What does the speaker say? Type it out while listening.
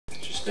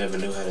just never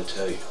knew how to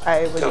tell you.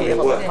 I would be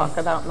able to talk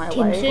about my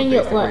life.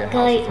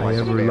 I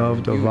ever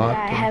loved a lot.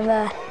 I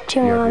have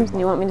two moms.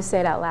 You want me to say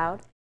it out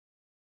loud?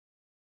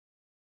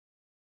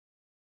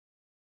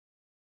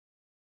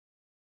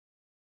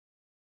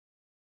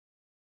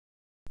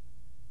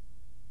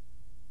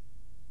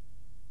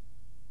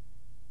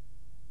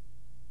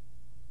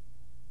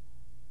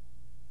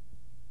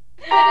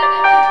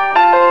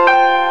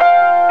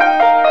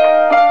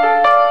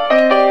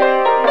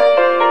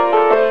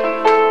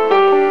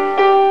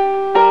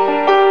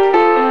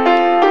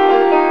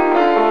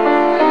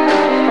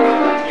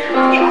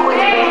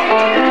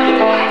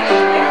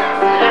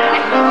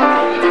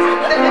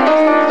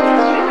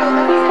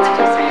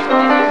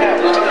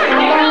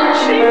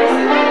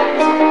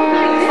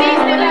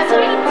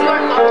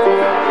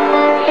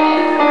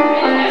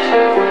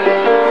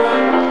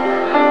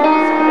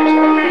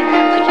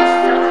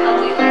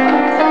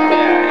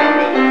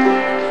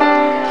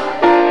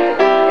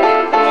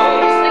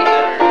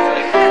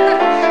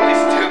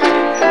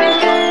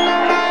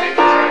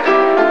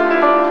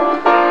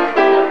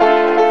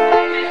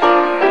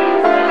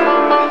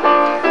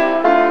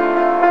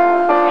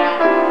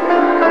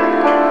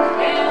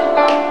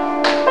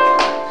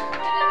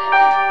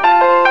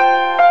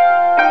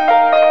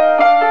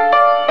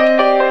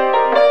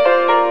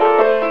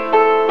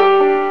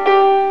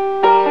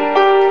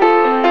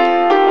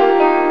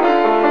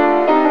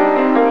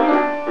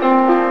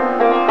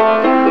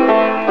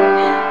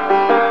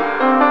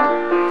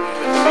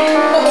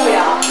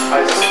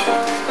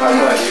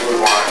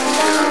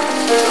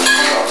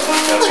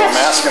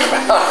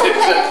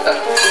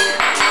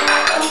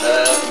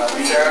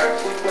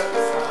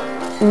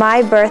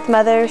 My birth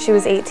mother, she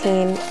was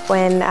 18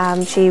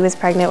 when she was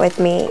pregnant with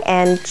me,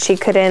 and she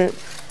couldn't,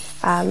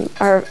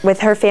 with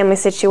her family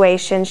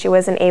situation, she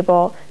wasn't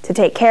able to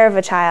take care of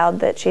a child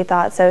that she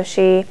thought, so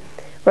she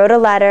wrote a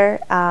letter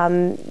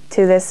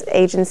to this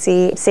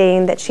agency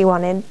saying that she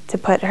wanted to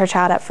put her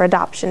child up for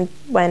adoption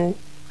when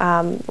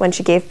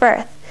she gave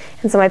birth.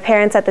 And so my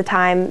parents at the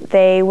time,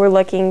 they were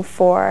looking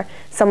for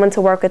someone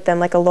to work with them,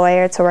 like a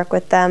lawyer to work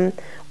with them,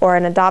 or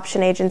an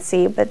adoption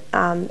agency, but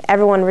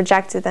everyone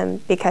rejected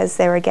them because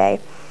they were gay.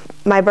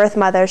 My birth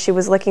mother, she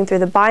was looking through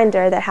the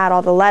binder that had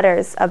all the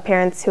letters of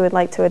parents who would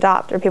like to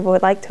adopt, or people who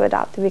would like to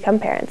adopt to become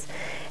parents.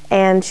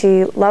 And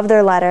she loved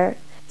their letter.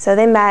 So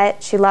they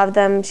met, she loved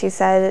them, she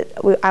said,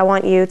 I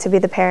want you to be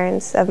the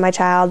parents of my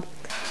child.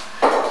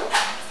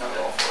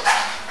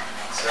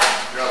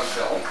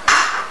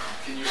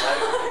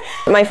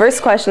 My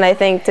first question, I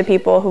think, to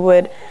people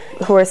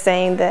who are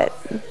saying that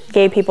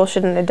gay people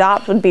shouldn't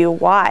adopt would be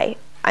why?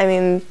 I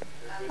mean,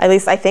 at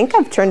least I think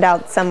I've turned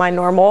out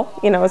semi-normal,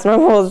 you know, as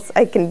normal as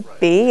I can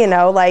be, you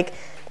know, like,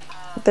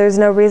 there's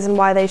no reason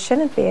why they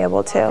shouldn't be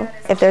able to.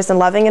 If there's a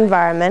loving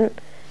environment,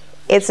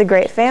 it's a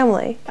great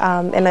family.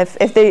 And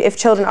if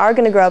children are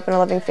going to grow up in a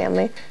loving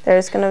family, they're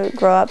just going to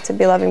grow up to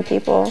be loving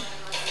people.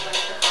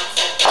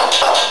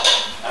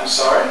 I'm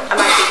sorry? I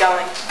might be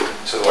going.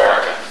 To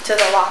where? To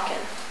the lock-in.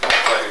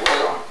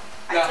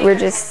 We're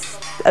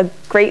just a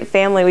great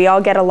family. We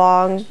all get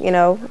along, you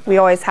know, we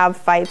always have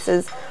fights,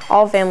 as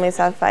all families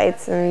have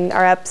fights and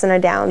our ups and our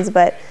downs,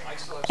 but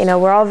you know,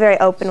 we're all very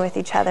open with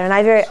each other, and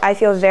I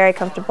feel very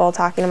comfortable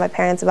talking to my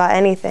parents about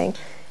anything.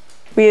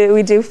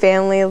 We do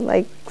family,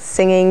 like,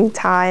 singing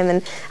time,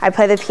 and I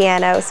play the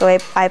piano, so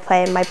I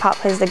play, and my pop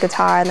plays the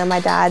guitar, and then my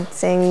dad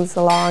sings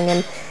along,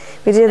 and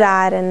we do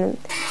that. And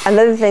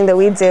another thing that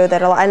we do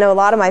that I know a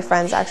lot of my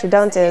friends actually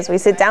don't do is we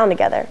sit down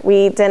together,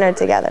 we eat dinner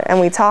together, and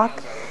we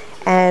talk,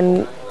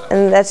 and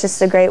that's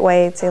just a great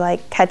way to,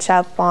 like, catch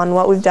up on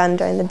what we've done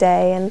during the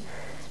day. And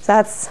so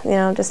that's, you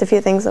know, just a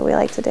few things that we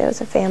like to do as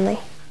a family.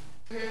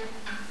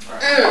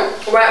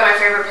 What my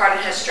favorite part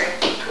in history?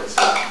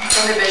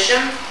 Prohibition.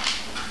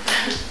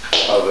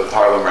 Oh, the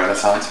Harlem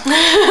Renaissance?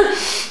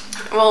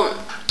 Well,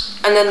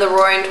 and then the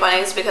Roaring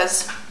 20s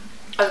because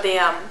of the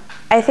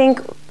I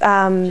think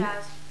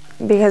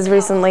because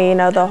recently, you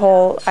know, the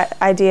whole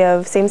idea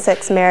of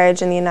same-sex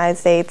marriage in the United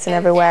States and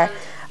everywhere,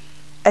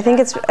 I think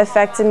it's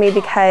affected me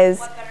because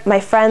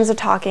my friends are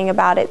talking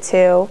about it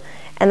too,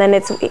 and then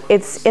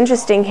it's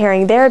interesting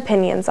hearing their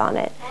opinions on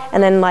it.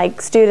 And then,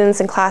 like, students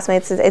and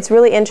classmates, it's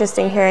really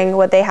interesting hearing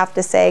what they have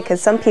to say,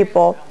 because some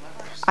people,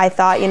 I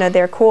thought, you know,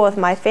 they're cool with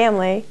my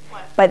family,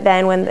 but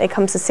then when it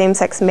comes to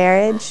same-sex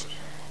marriage,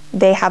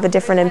 they have a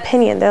different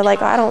opinion. They're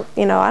like, I don't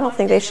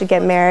think they should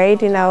get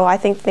married, you know, I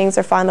think things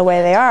are fine the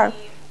way they are.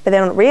 But they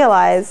don't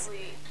realize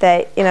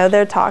that, you know,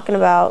 they're talking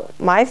about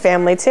my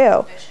family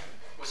too.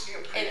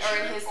 in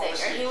his thing,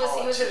 or he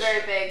was a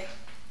very big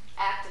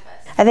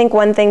activist. I think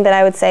one thing that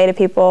I would say to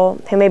people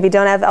who maybe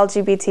don't have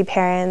LGBT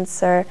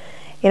parents, or,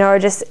 you know, or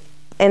just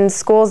in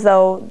schools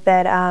though,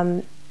 that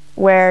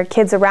where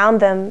kids around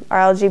them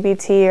are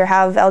LGBT or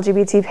have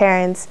LGBT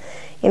parents,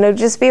 you know,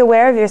 just be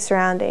aware of your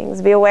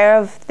surroundings, be aware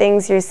of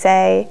things you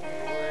say,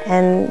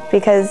 and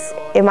because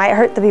it might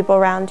hurt the people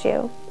around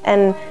you.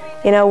 And,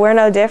 you know, we're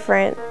no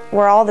different.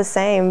 We're all the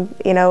same,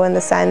 you know, in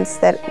the sense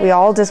that we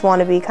all just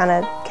want to be kind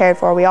of cared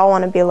for. We all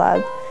want to be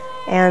loved.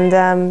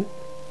 And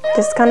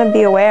just kind of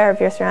be aware of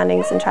your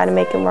surroundings and try to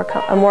make it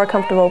a more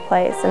comfortable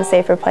place and a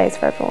safer place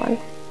for everyone.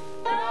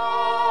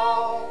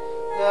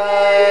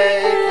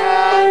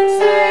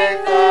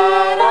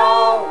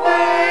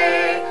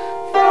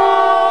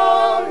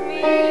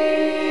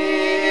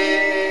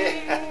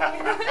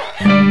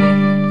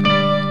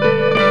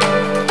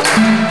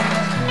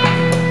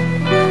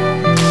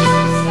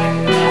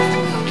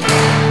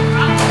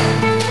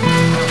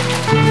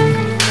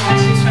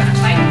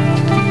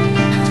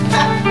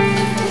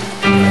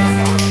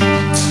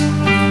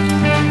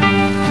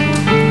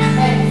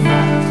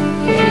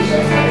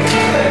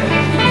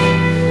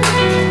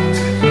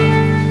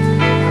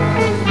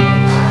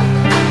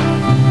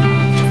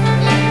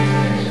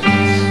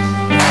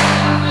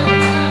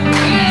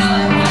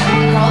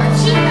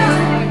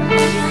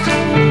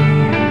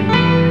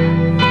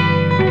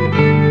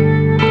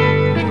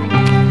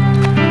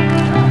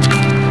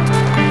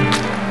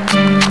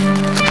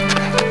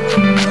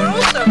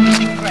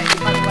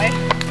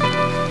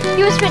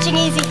 He was pitching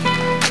easy.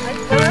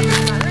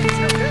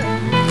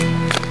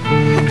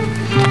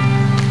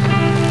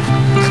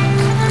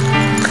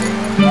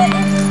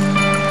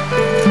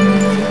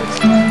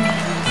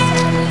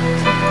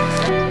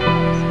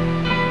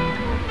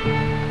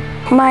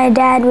 My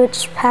dad, who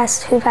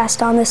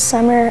passed on this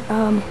summer,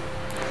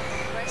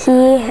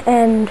 he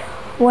and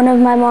one of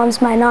my moms,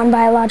 my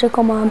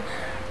non-biological mom,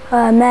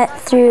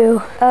 met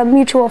through a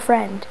mutual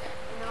friend.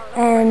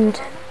 And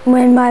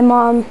when my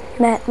mom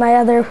met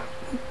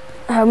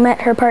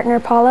her partner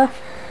Paula,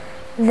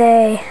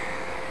 they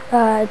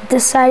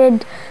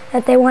decided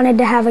that they wanted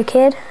to have a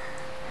kid,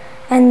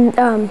 and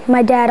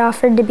my dad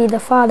offered to be the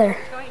father.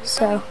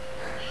 So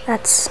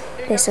that's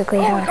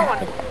basically how it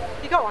happened.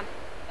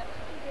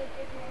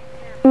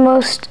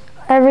 Most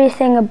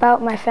everything about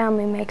my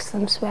family makes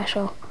them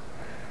special.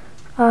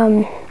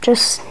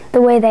 Just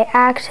the way they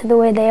act, the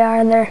way they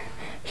are, their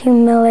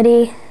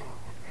humility,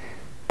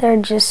 their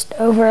just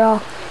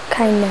overall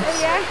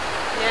kindness. He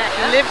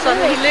lives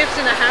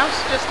in a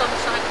house just on the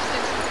side of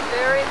Simpson.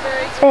 Very,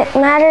 very It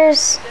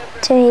matters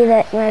to me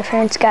that my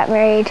parents got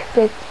married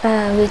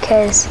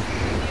because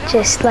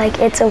just like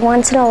it's a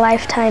once in a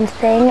lifetime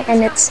thing,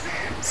 and it's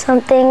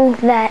something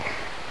that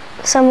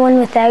someone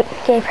without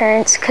gay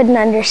parents couldn't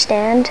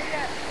understand,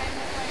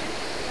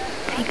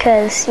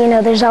 because you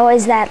know there's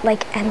always that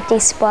like empty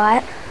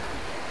spot.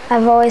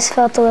 I've always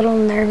felt a little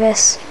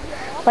nervous,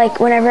 like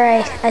whenever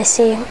I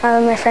see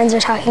my friends are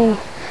talking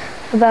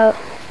about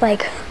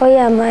like, oh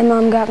yeah, my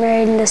mom got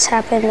married and this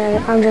happened,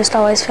 and I'm just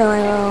always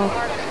feeling a little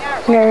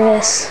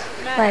nervous,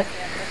 like,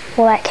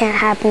 well, that can't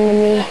happen to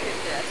me.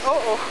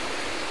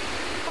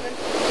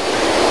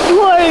 You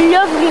are a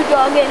lovely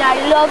dog, and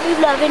I love you,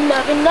 loving,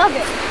 loving,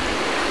 loving.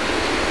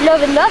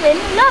 Loving, loving,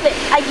 love it.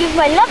 I give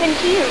my loving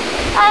to you.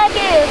 I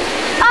give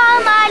all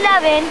my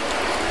loving.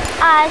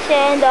 I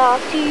send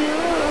off to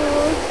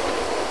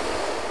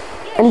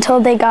you. Until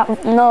they got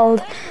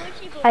annulled,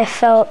 I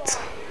felt,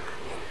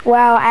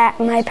 wow,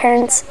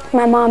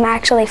 my mom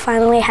actually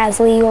finally has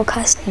legal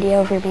custody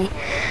over me.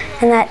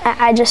 And that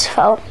I just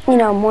felt, you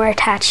know, more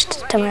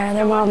attached to my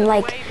other mom.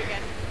 Like,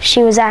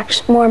 she was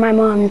actually more my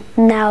mom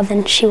now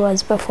than she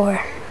was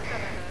before.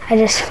 I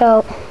just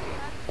felt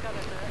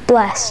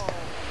blessed.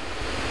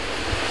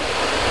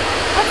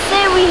 Let's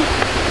say we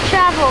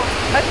travel.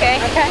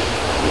 Okay.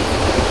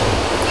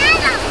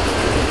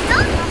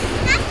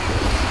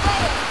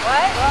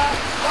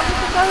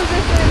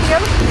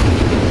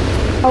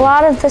 A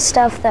lot of the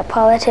stuff that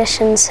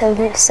politicians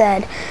have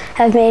said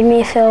have made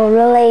me feel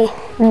really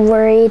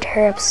worried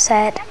or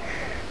upset,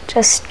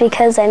 just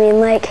because, I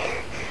mean, like,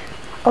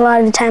 a lot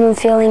of the time I'm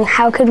feeling,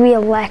 how could we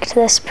elect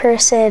this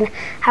person?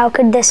 How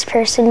could this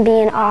person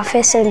be in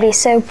office and be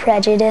so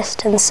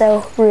prejudiced and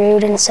so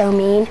rude and so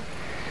mean?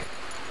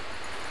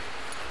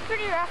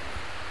 Pretty rough.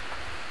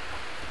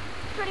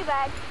 Pretty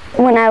bad.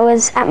 When I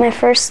was at my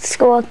first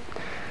school,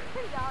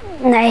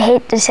 and I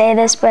hate to say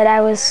this, but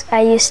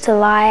I used to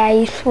lie.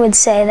 I would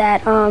say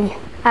that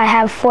I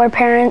have 4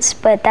 parents,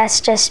 but that's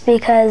just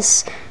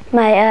because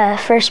my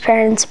first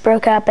parents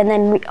broke up and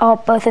then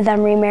both of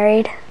them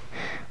remarried.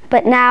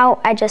 But now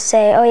I just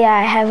say, oh yeah,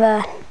 I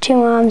have 2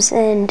 moms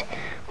and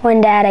 1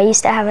 dad. I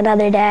used to have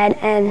another dad,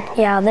 and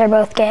yeah, they're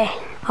both gay.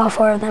 All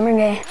 4 of them are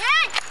gay.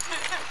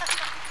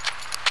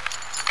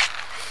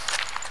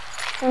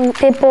 And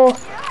people,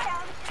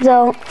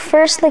 they'll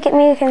first look at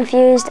me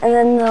confused, and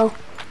then they'll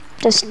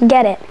just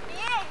get it,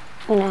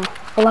 you know,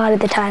 a lot of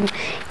the time.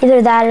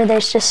 Either that or they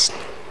just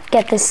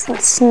get this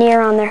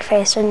sneer on their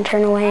face and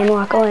turn away and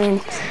walk away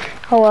and,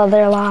 oh well,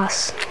 they're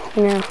lost,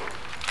 you know.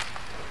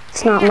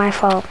 It's not my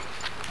fault.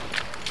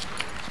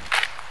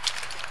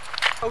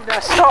 Oh no,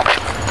 stop!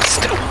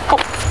 Stop!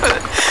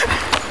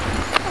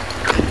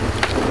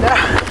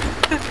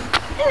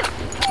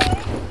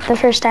 The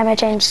first time I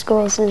changed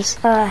schools is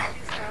a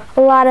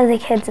lot of the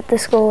kids at the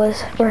school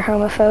were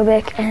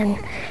homophobic, and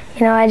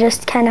you know, I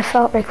just kind of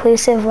felt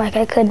reclusive, like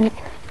I couldn't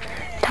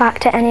talk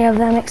to any of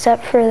them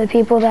except for the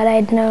people that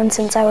I'd known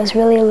since I was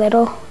really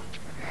little.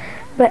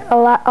 But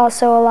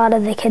also a lot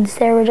of the kids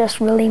there were just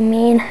really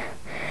mean,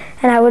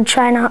 And I would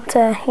try not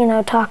to,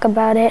 talk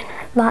about it,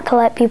 not to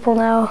let people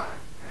know.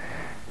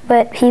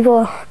 But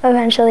people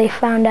eventually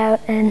found out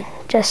and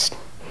just,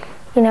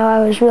 I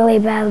was really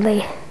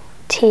badly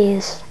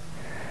teased.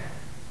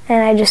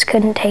 And I just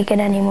couldn't take it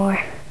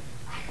anymore.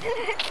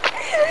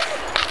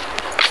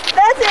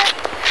 That's it.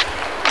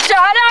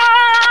 Ta-da!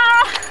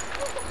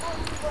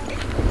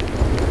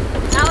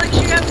 Alex,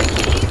 you have the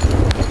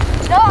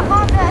keys? No,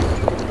 Mom does.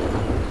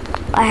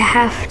 I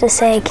have to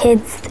say,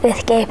 kids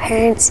with gay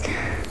parents,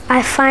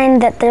 I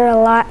find that they're a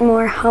lot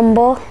more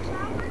humble,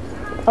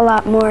 a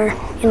lot more,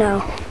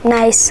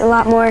 nice, a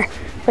lot more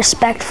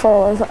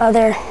respectful of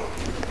other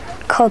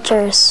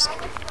cultures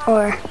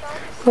or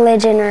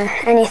religion or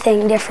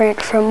anything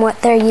different from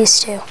what they're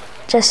used to,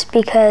 just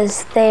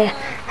because they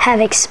have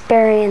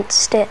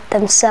experienced it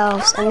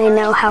themselves and they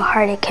know how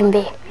hard it can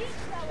be.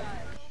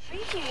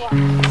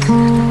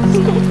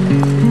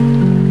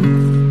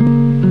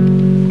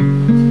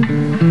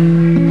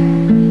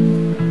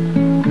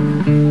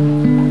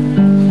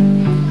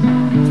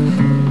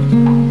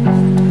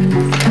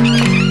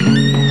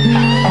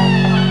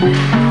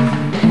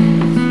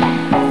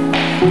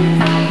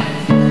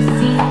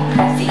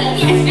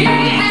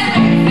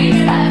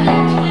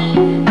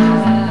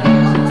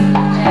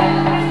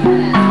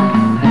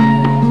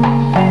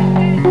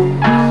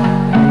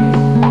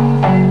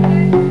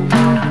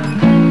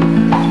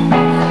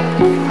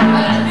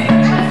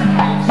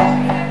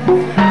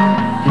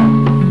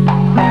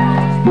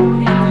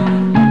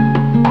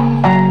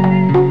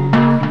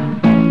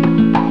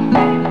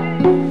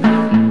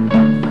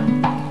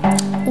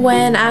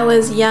 When I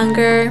was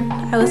younger,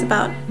 I was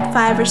about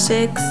 5 or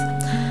 6,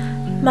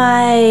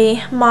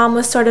 my mom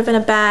was sort of in a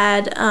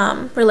bad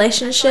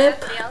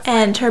relationship,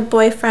 and her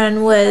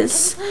boyfriend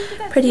was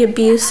pretty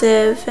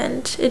abusive,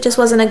 and it just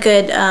wasn't a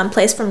good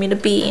place for me to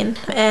be in.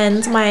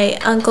 And my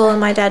uncle and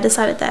my dad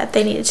decided that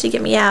they needed to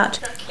get me out.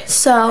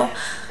 So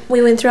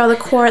we went through all the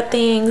court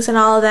things and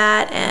all of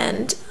that,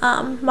 and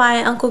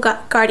my uncle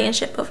got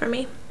guardianship over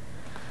me.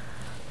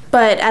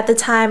 But at the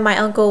time, my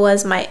uncle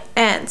was my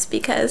aunt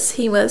because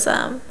he was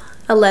a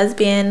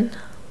lesbian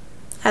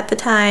at the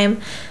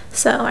time.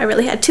 So I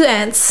really had 2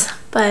 aunts,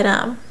 but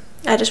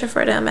I just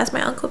refer to him as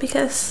my uncle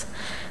because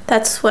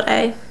that's what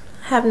I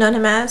have known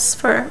him as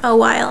for a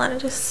while, and it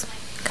just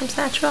comes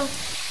natural.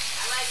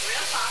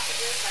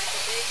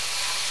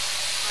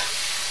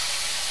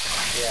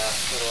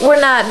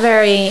 We're not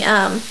very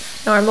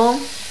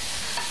normal.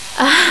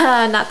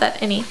 Not that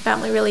any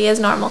family really is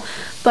normal,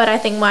 but I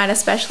think mine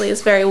especially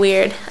is very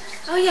weird.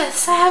 Oh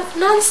yes, I have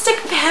non-stick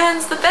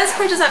pans, the best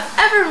purchase I've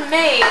ever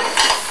made.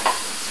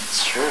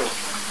 It's true.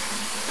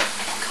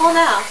 Cool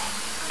now.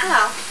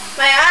 Ow.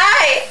 My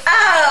eye!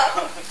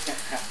 Ow!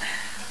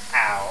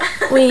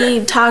 Ow.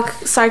 We talk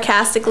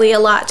sarcastically a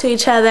lot to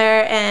each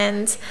other,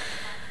 and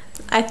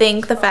I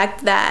think the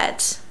fact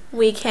that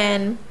we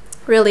can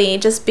really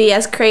just be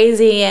as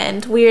crazy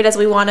and weird as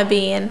we want to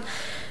be and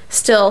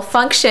still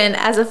function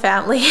as a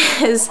family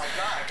is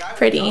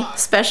pretty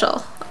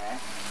special.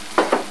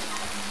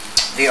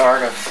 The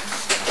art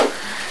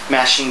of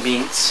mashing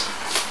beans.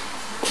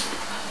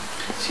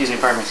 Excuse me,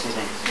 pardon me, excuse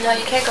me. No,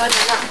 you can't go in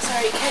there. No, I'm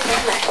sorry, you can't go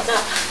in there. No.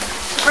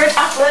 We're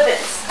off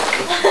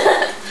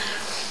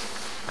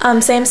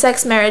limits.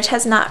 Same-sex marriage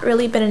has not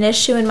really been an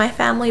issue in my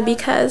family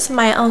because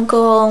my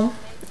uncle,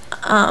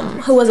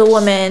 who was a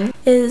woman,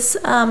 is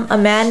a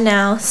man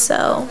now,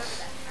 so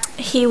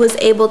he was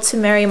able to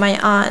marry my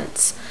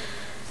aunt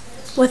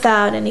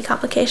without any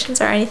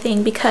complications or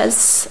anything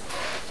because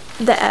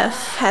the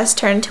F has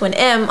turned to an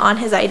M on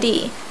his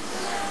ID.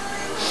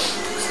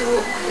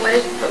 So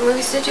what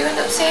movies did you end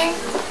up seeing?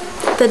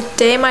 The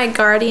day my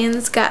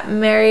guardians got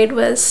married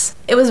was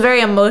very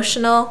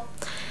emotional,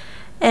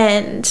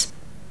 and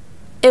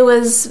it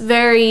was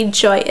very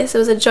joyous. It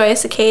was a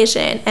joyous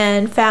occasion,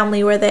 and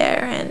family were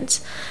there and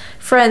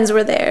friends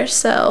were there,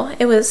 so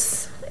it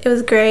was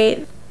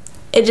great.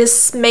 It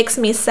just makes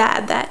me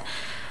sad that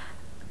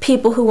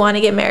people who want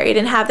to get married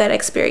and have that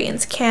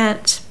experience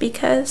can't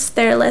because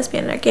they're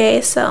lesbian or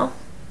gay, so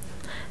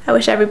I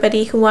wish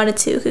everybody who wanted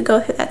to could go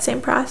through that same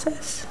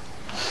process.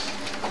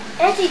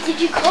 Auntie,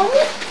 did you call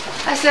me?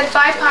 I said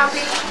bye,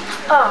 Poppy.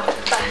 Oh,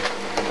 bye.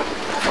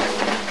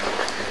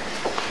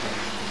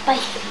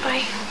 Bye.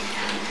 Bye.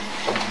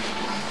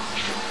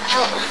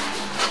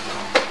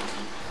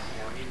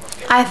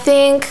 I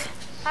think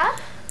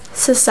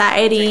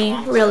society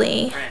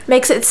really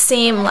makes it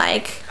seem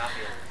like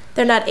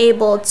they're not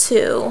able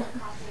to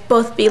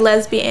both be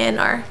lesbian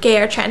or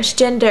gay or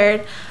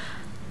transgendered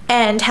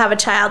and have a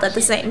child at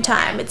the same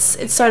time.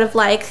 It's sort of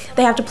like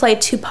they have to play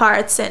 2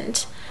 parts,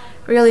 and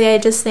really I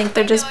just think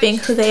they're just being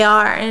who they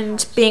are,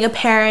 and being a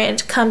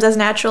parent comes as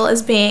natural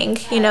as being,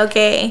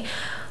 gay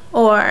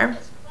or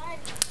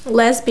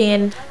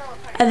lesbian.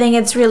 I think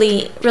it's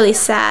really, really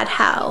sad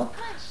how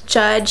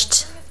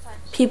judged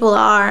people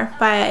are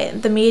by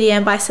the media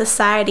and by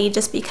society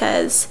just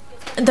because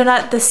they're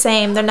not the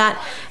same. They're not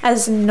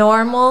as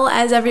normal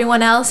as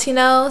everyone else,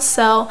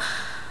 so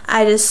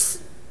I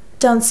just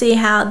don't see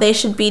how they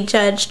should be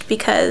judged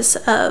because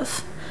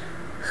of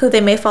who they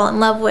may fall in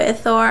love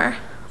with or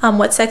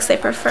what sex they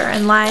prefer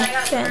in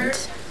life. And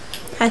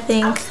I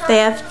think they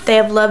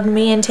have loved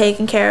me and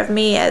taken care of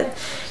me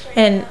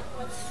in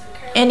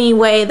any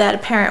way that a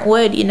parent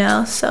would, you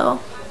know, so.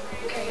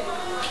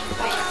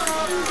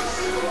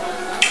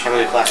 Have a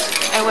good class.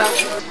 I will.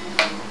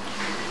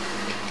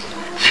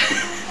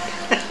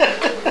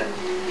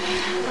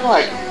 I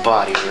like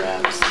body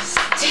wraps.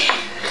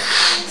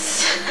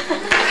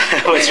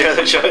 What's your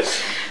other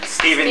choice?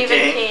 Stephen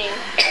King.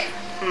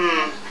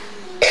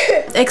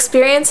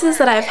 Experiences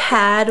that I've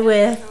had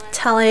with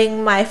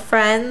telling my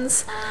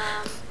friends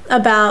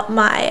about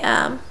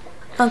my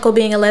uncle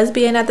being a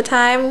lesbian at the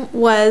time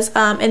was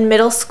in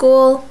middle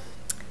school.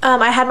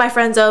 I had my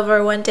friends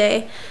over one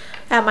day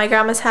at my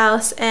grandma's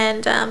house,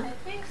 and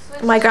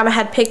my grandma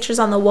had pictures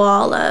on the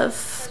wall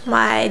of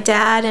my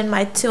dad and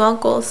my two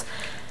uncles,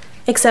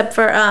 except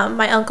for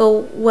my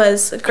uncle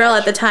was a girl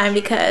at the time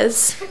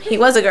because he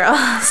was a girl.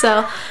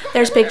 So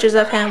there's pictures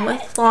of him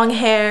with long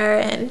hair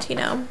and, you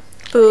know,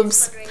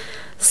 boobs.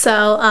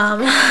 So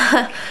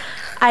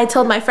I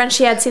told my friend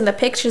she had seen the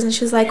pictures, and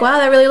she was like, wow,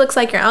 that really looks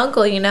like your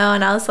uncle, you know?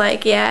 And I was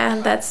like,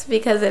 yeah, that's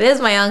because it is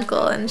my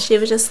uncle. And she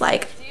was just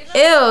like,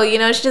 ew, you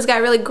know, she just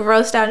got really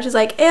grossed out, and she's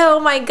like, ew, oh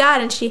my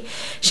God. And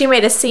she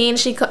made a scene.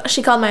 She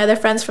called my other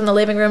friends from the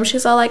living room. She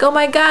was all like, oh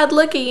my God,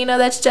 looky, you know,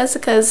 that's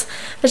Jessica's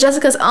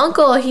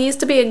uncle. He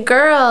used to be a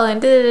girl,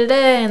 and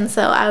da-da-da-da. And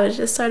so I was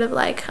just sort of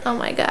like, oh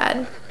my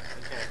God.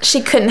 She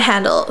couldn't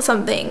handle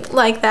something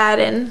like that,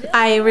 and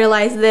I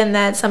realized then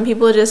that some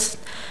people just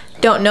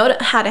don't know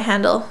how to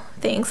handle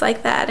things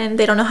like that, and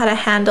they don't know how to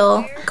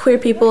handle queer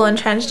people and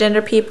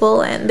transgender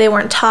people, and they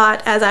weren't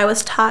taught, as I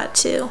was taught,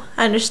 to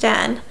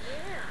understand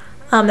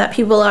that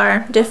people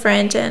are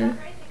different. And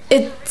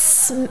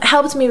it's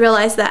helped me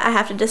realize that I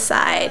have to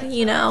decide,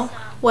 you know,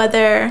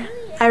 whether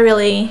I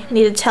really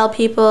need to tell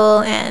people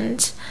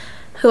and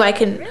who I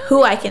can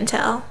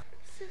tell.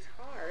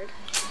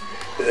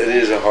 It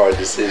is a hard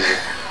decision.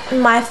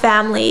 My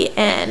family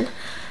and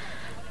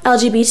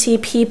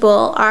LGBT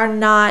people are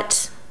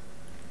not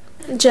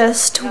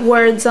just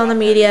words on the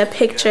media,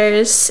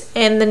 pictures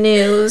in the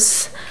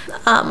news.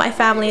 My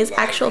family is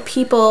actual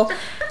people,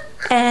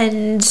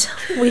 and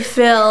we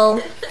feel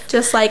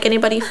just like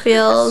anybody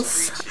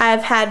feels.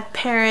 I've had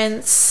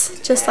parents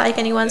just like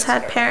anyone's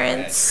had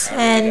parents,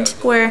 and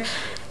we're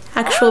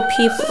actual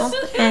people,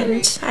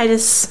 and I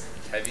just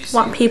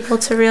want people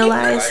to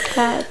realize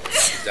that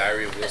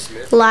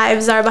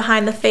lives are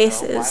behind the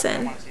faces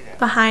and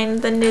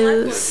behind the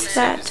news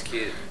that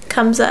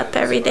comes up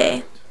every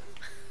day.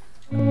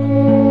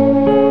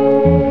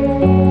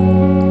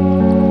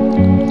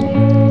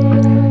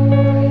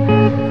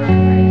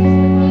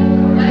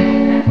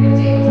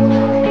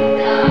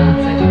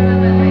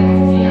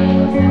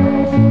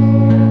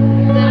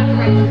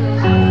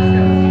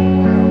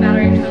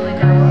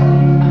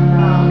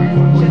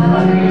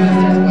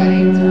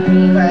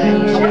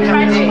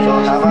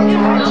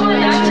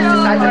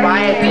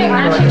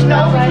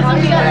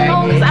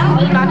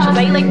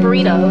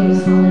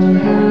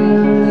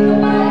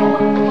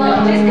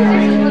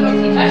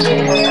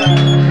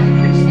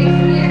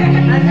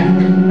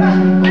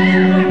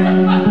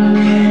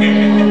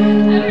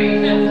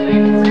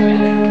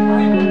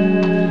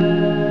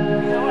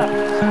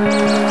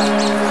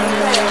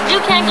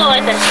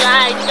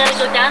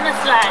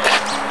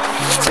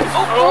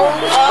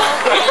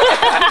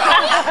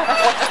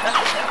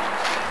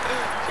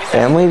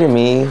 Family to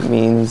me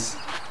means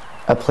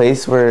a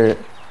place where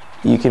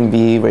you can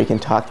be, where you can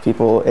talk to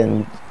people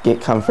and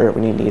get comfort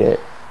when you need it,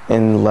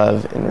 and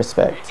love and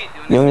respect.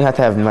 You don't even have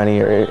to have money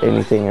or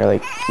anything, or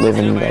like live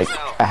in like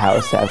a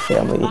house to have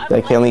family.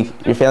 Like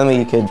your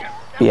family could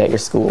be at your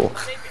school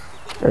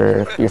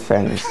or your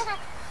friends.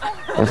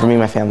 And for me,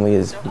 my family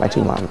is my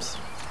two moms.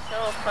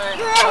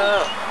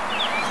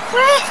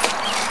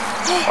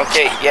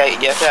 Okay, yeah,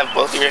 you have to have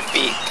both of your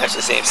feet touch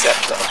the same step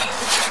though.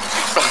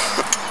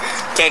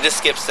 Can't just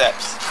skip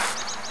steps.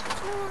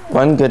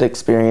 One good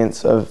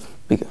experience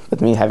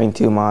with me having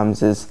two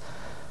moms is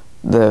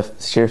the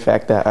sheer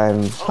fact that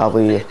I'm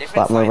probably a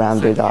lot more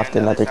rounded off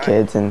than other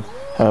kids and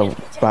have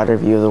a broader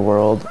view of the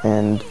world,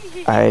 and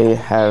I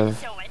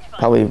have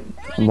probably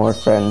more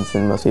friends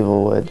than most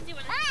people would,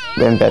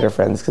 and better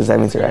friends, because that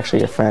means they're actually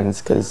your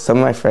friends, because some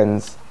of my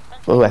friends,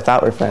 who I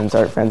thought were friends,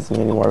 aren't friends with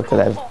me anymore because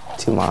I have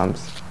two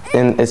moms.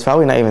 And it's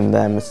probably not even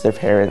them, it's their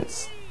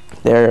parents.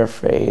 They're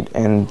afraid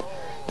and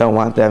don't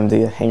want them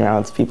to hang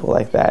around with people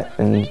like that,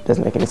 and it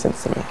doesn't make any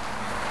sense to me.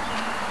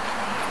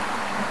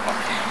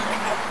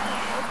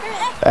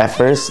 At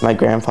first, my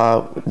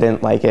grandpa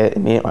didn't like it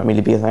and he didn't want me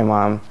to be with my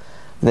mom.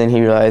 Then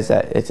he realized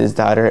that it's his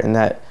daughter, and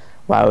that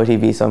why would he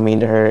be so mean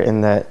to her,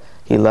 and that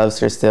he loves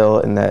her still,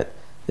 and that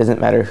it doesn't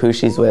matter who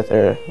she's with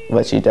or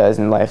what she does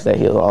in life, that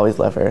he'll always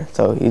love her.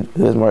 So he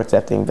was more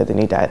accepting, but then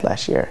he died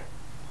last year.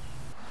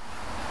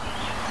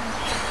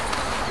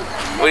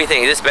 What do you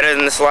think? Is this better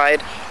than the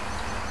slide?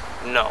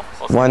 No.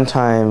 One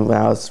time when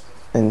I was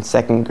in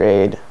 2nd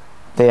grade,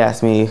 they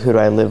asked me who do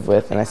I live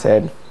with, and I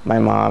said my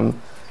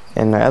mom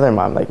and my other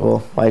mom. Like, well,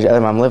 why did your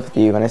other mom live with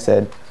you? And I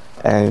said,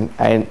 and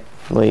I didn't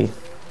really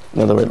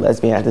know the word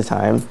lesbian at the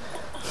time.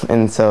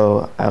 And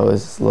so I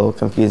was a little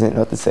confused, didn't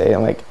know what to say.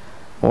 I'm like,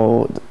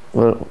 well,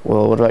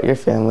 what about your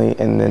family?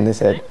 And then they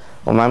said,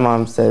 well, my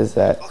mom says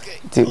that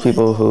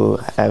people who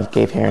have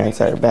gay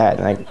parents are bad.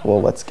 And I'm like,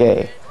 well, what's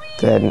gay?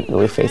 Because I hadn't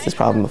really faced this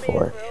problem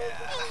before.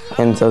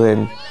 And so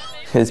then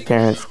his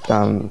parents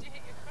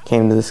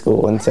came to the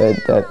school and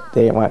said that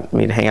they didn't want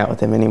me to hang out with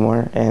him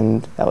anymore,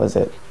 and that was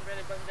it.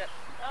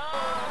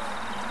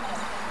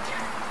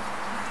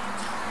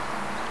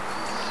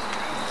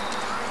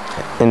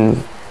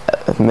 In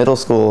middle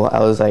school, I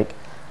was like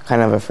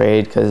kind of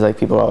afraid because like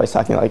people were always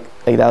talking like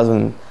that was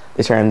when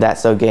the term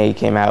 "that's so gay"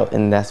 came out,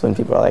 and that's when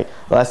people are like,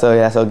 well,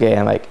 that's so gay.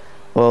 I'm like,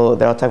 well,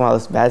 they're all talking about all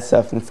this bad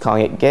stuff and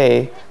calling it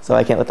gay, so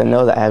I can't let them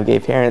know that I have gay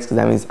parents because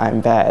that means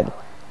I'm bad.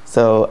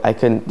 So I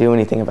couldn't do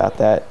anything about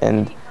that.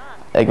 And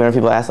like whenever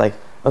people ask like,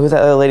 oh, who's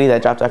that other lady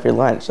that dropped off your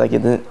lunch? Like, you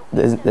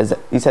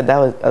said that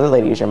was other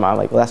lady is your mom.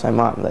 Like, well, that's my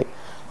mom. Like,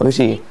 well, who's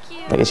she?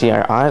 Like, is she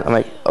our aunt? I'm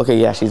like, okay,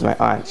 yeah, she's my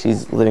aunt.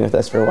 She's living with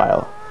us for a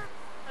while.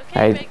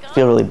 I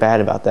feel really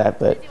bad about that,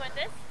 but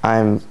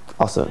I'm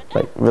also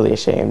like really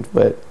ashamed.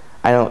 But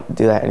I don't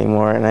do that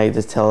anymore, and I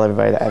just tell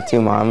everybody that I have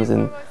two moms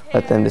and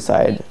let them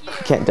decide.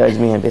 You can't judge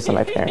me based on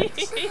my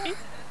parents.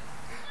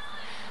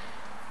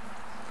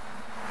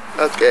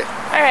 That's good.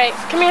 All right,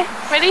 come here.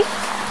 Ready?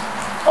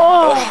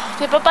 Oh,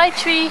 say bye-bye,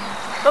 tree.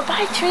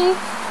 Bye-bye, tree.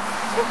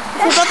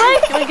 Say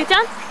bye-bye. You want to get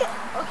down?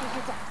 Okay,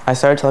 get down. I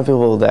started telling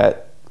people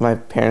that my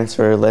parents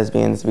were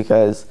lesbians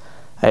because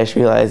I just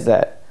realized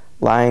that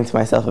lying to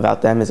myself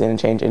about them isn't going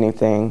to change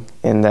anything,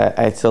 and that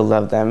I still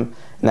love them,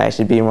 and that I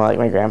should be more like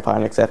my grandpa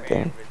and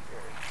accepting.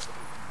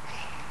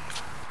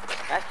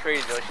 That's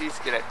crazy though. She's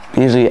gonna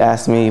Usually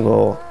ask me,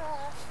 well,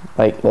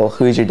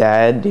 who's your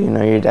dad? Do you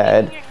know your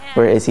dad?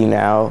 Where is he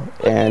now?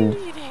 And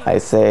I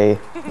say,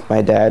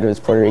 my dad was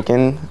Puerto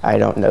Rican. I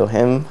don't know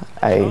him.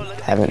 I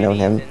haven't known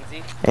him.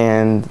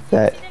 And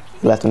that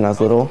he left when I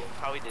was little.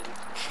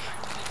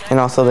 And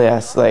also they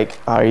ask, like,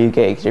 are you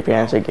gay? Because your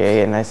parents are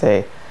gay. And I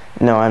say,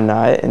 no, I'm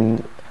not.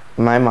 And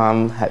my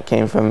mom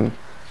came from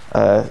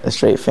a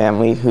straight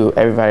family who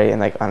everybody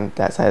on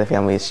that side of the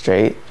family is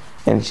straight.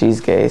 And she's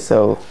gay.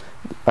 So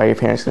are your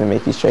parents going to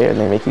make you straight or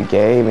they make you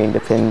gay? I mean, it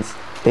depends.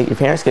 Your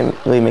parents can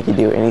really make you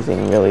do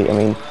anything, really. I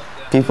mean,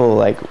 people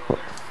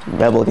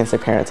rebel against their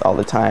parents all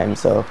the time,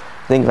 so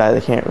think about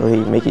it, they can't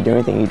really make you do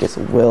anything, you just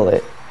will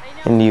it,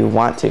 and you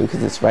want to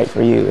because it's right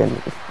for you.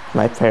 And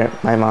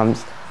my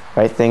mom's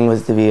right thing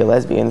was to be a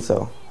lesbian,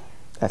 so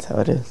that's how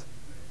it is.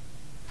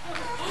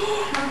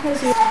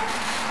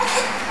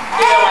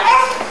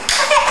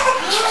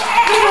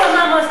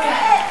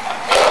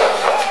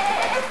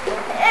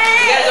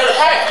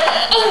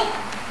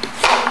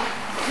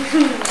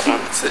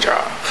 It's the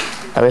job.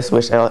 I just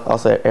wish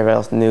also everybody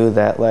else knew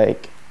that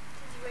like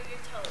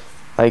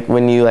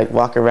when you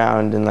walk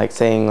around and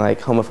saying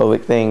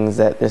homophobic things,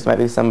 that there might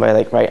be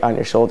somebody right on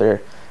your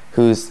shoulder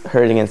who's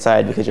hurting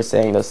inside because you're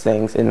saying those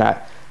things, and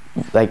not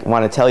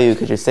want to tell you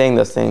because you're saying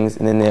those things,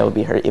 and then they'll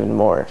be hurt even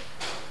more.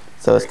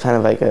 So it's kind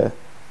of like a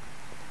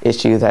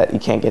issue that you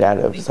can't get out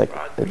of. It's like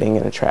being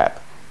in a trap.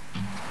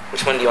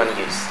 Which one do you want to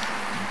use?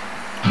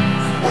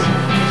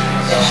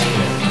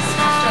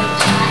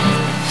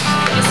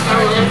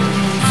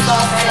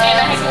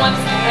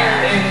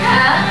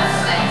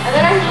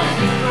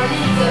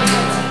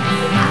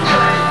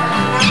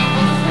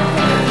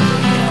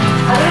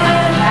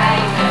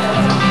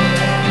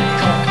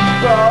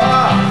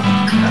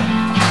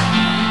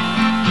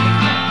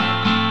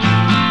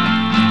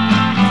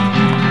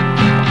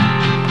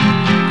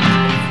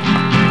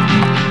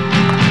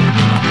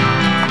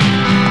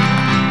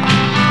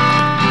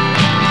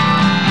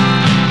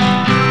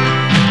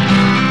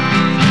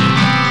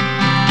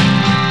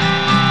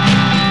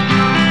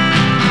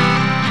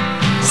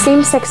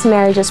 Same-sex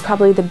marriage is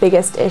probably the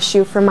biggest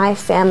issue for my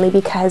family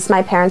because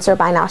my parents are a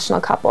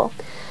binational couple.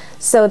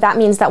 So that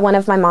means that one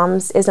of my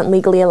moms isn't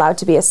legally allowed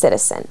to be a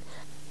citizen.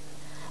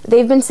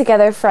 They've been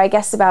together for, I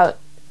guess, about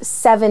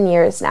 7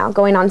 years now,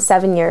 going on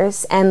 7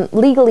 years, and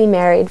legally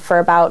married for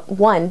about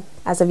 1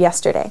 as of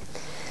yesterday.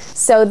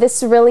 So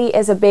this really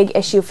is a big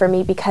issue for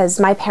me because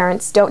my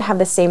parents don't have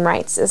the same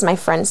rights as my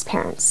friends'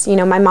 parents. You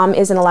know, my mom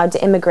isn't allowed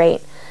to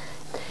immigrate.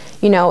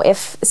 You know,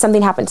 if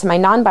something happened to my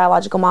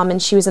non-biological mom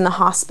and she was in the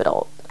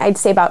hospital, I'd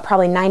say about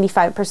probably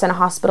 95% of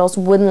hospitals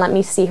wouldn't let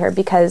me see her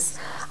because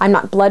I'm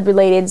not blood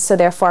related, so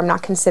therefore I'm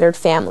not considered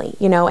family,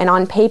 you know, and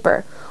on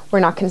paper, we're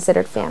not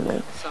considered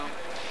family.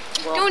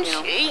 Don't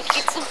shake,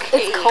 it's okay.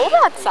 It's cold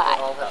outside.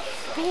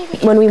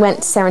 When we went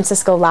to San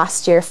Francisco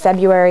last year,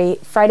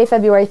 Friday,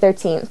 February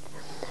 13th,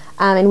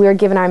 and we were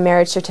given our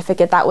marriage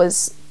certificate, that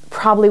was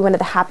probably one of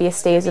the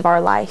happiest days of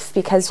our life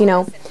because, you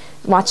know,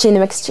 watching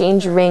them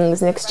exchange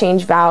rings and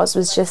exchange vows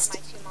was just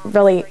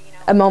really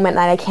a moment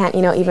that I can't,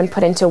 you know, even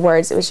put into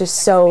words. It was just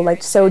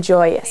so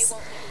joyous.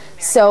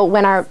 So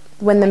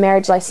when the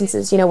marriage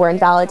licenses, you know, were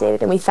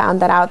invalidated and we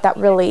found that out, that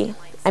really,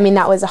 I mean,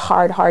 that was a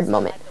hard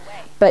moment.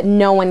 But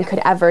no one could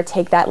ever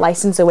take that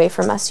license away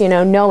from us, you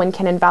know. No one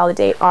can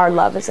invalidate our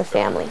love as a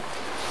family.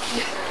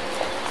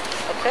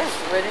 Okay,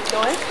 ready to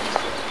go in?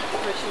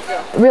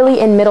 Really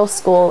in middle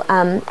school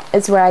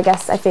is where I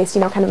guess I faced,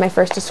 kind of my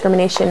first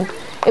discrimination.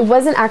 It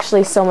wasn't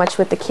actually so much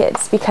with the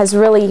kids, because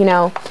really,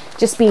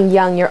 just being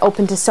young, you're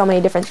open to so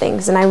many different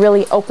things, and I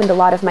really opened a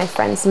lot of my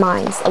friends'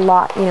 minds a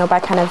lot, by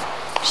kind of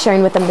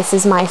sharing with them, this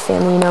is my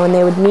family, and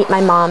they would meet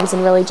my moms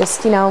and really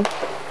just,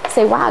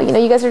 say, wow,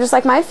 you guys are just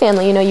like my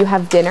family, you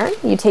have dinner,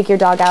 you take your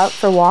dog out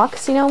for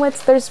walks,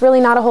 there's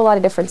really not a whole lot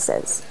of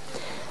differences.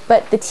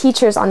 But the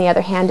teachers, on the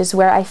other hand, is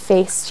where I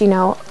faced,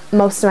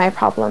 most of my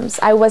problems.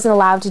 I wasn't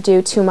allowed to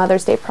do 2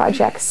 Mother's Day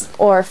projects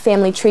or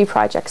family tree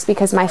projects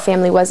because my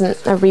family wasn't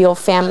a real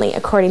family,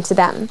 according to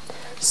them.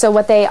 So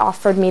what they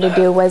offered me to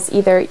do was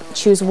either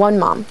choose one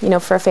mom,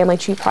 for a family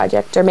tree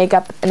project, or make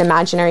up an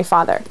imaginary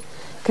father,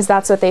 because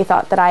that's what they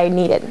thought that I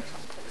needed.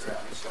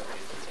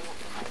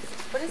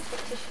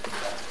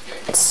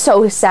 It's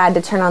so sad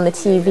to turn on the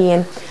TV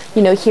and,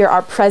 hear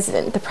our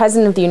president, the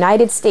president of the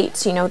United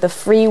States, the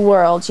free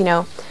world,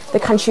 the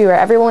country where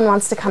everyone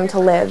wants to come to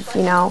live,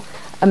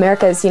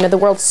 America's, the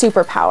world's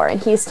superpower,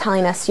 and he's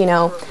telling us,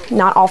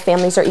 not all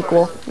families are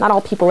equal, not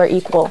all people are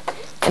equal,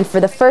 and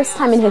for the first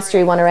time in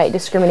history want to write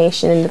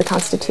discrimination into the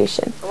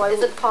Constitution.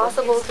 Is it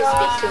possible to speak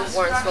to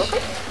Warren Slocum?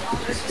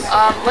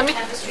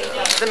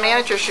 The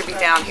manager should be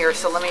down here,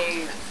 so let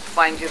me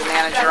find you the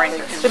manager, and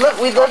you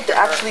can... We'd love to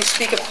actually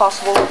speak if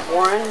possible with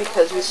Warren,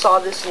 because we saw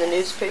this in the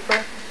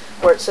newspaper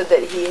where it said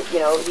that he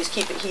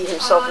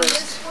himself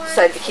has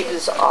decided to keep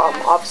his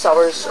office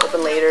hours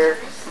open later,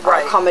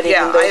 accommodating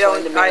those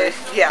willing to marry.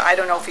 I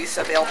don't know if he's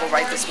available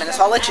right this minute,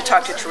 so I'll let you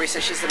talk to Teresa.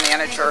 She's the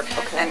manager,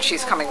 and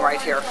she's coming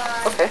right here.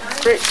 Okay,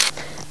 great.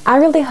 I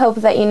really hope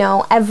that,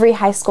 every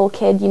high school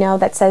kid,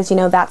 that says,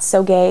 that's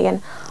so gay,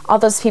 and all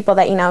those people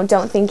that,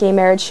 don't think gay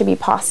marriage should be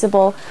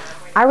possible,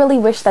 I really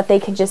wish that they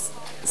could just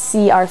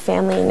see our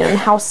family and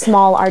how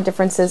small our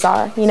differences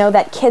are.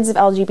 That kids of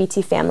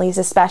LGBT families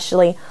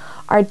especially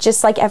are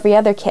just like every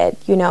other kid.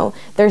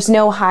 There's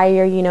no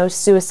higher,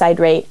 suicide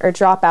rate or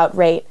dropout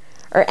rate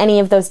or any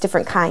of those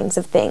different kinds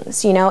of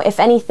things. If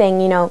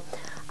anything,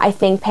 I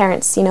think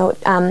parents,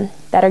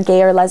 that are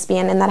gay or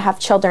lesbian and that have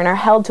children are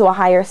held to a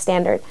higher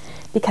standard,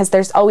 because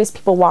there's always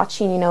people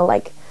watching,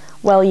 like,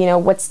 well,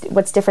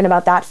 what's different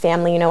about that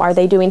family? Are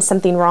they doing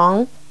something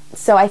wrong?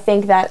 So I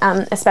think that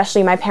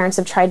especially my parents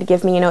have tried to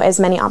give me, as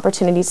many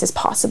opportunities as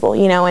possible,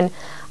 and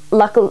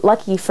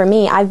lucky for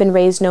me, I've been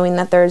raised knowing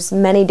that there's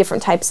many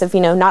different types of,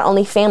 not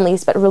only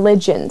families, but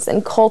religions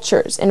and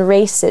cultures and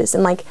races,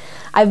 and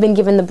I've been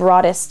given the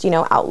broadest,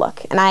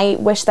 outlook, and I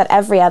wish that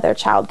every other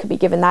child could be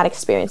given that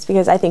experience,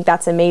 because I think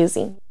that's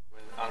amazing.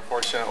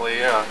 Unfortunately,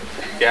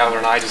 Gavin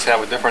and I just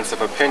have a difference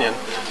of opinion.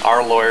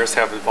 Our lawyers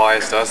have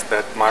advised us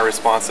that my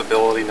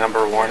responsibility,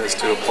 #1, is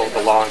to uphold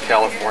the law in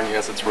California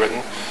as it's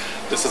written.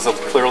 This is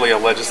clearly a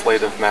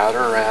legislative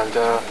matter,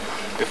 and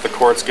if the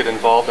courts get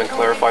involved and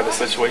clarify the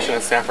situation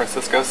in San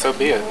Francisco, so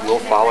be it. We'll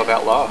follow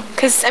that law.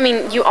 Because,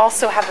 you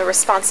also have a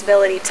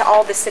responsibility to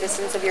all the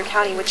citizens of your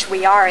county, which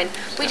we are, and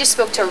we just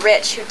spoke to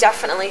Rich, who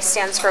definitely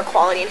stands for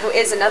equality and who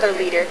is another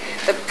leader,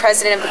 the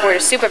president of the Board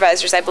of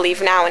Supervisors, I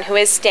believe now, and who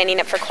is standing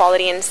up for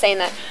equality and saying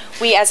that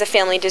we as a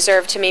family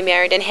deserve to be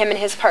married, and him and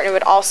his partner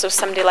would also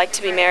someday like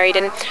to be married.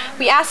 And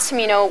we asked him,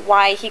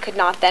 why he could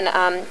not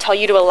then tell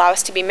you to allow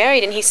us to be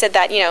married, and he said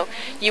that,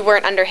 you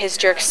weren't under his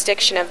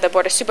jurisdiction of the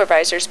Board of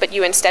Supervisors, but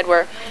you instead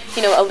were,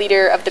 a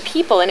leader of the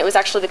people, and it was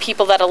actually the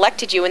people that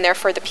elected you, and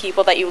therefore the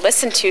people that you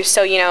listened to.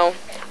 So,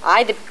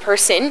 I, the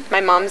person,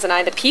 my mom's and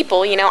I, the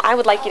people, I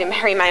would like you to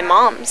marry my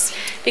moms,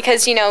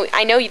 because,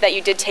 I know that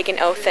you did take an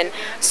oath, and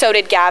so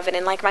did Gavin,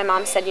 and like my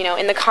mom said,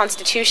 in the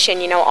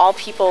Constitution, all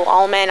people,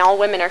 all men, all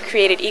women are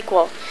created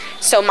equal.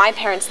 So my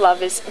parents'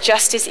 love is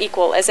just as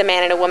equal as a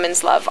man and a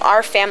woman's love.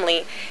 Our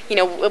family,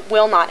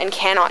 will not and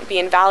cannot be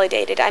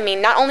invalidated.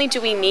 Not only do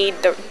we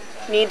need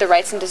the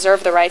rights and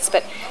deserve the rights,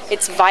 but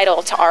it's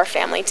vital to our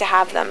family to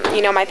have them.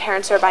 My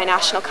parents are a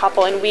binational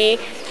couple, and we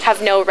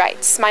have no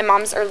rights. My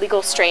moms are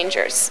legal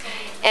strangers,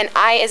 and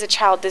I, as a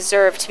child,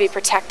 deserve to be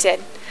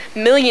protected.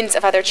 Millions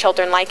of other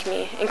children like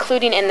me,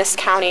 including in this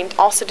county,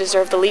 also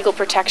deserve the legal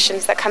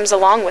protections that comes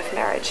along with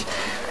marriage.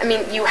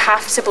 You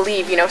have to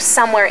believe,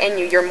 somewhere in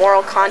you, your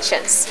moral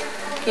conscience.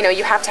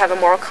 You have to have a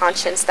moral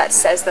conscience that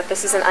says that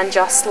this is an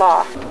unjust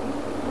law.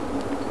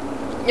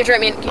 Can you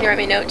write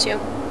me a note too?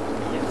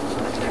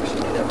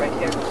 Right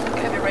here. I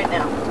have it right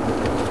now.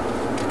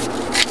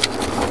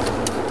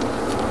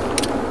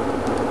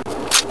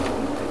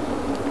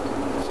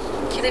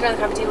 Can you leave it on the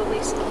coffee table,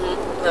 please?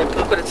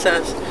 Look what it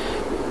says.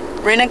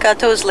 Reina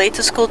Gatto is late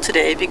to school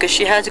today because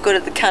she had to go to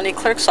the county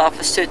clerk's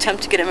office to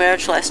attempt to get a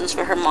marriage license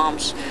for her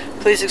moms.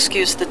 Please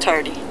excuse the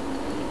tardy.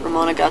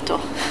 Ramona Gatto.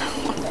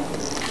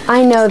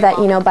 I know that,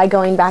 by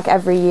going back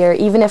every year,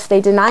 even if they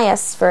deny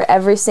us for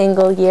every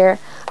single year,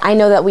 I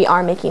know that we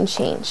are making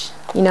change,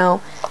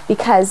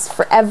 because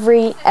for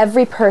every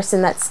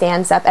person that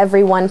stands up,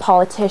 every one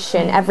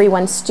politician, every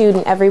one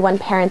student, every one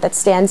parent that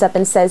stands up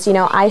and says,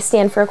 I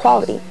stand for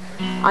equality.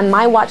 On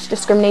my watch,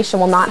 discrimination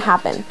will not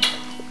happen.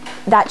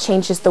 That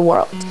changes the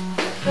world.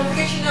 Don't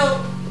forget your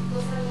note.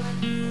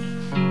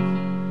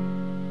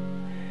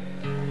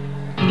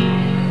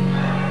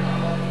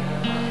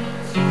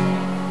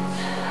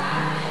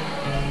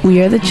 We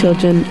are the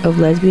children of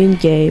lesbian,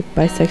 gay,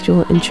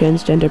 bisexual, and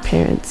transgender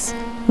parents.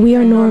 We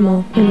are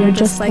normal, and we're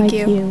just like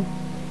you.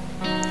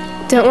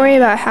 Don't worry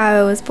about how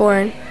I was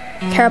born.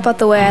 Care about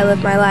the way I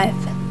live my life.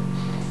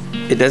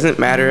 It doesn't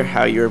matter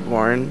how you were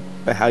born,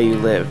 but how you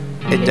live.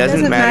 It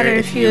doesn't matter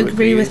if you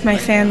agree with my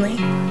family.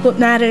 What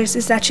matters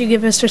is that you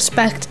give us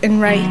respect and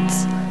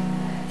rights.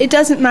 It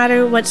doesn't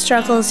matter what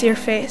struggles you're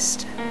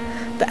faced,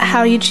 but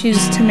how you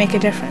choose to make a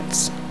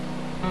difference.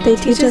 They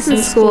teach us in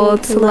school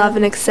to love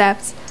and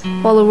accept,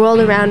 while the world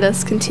around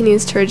us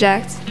continues to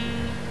reject.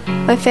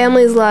 My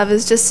family's love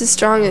is just as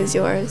strong as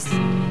yours.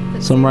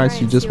 Some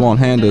rights you just won't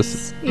hand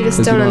us. You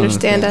just don't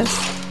understand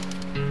us.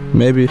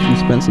 Maybe if you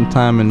spent some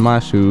time in my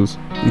shoes,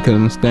 you could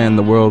understand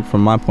the world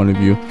from my point of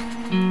view.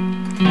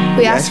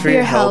 We ask for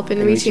your help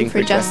in reaching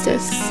for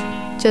justice.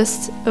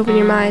 Just open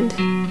your mind.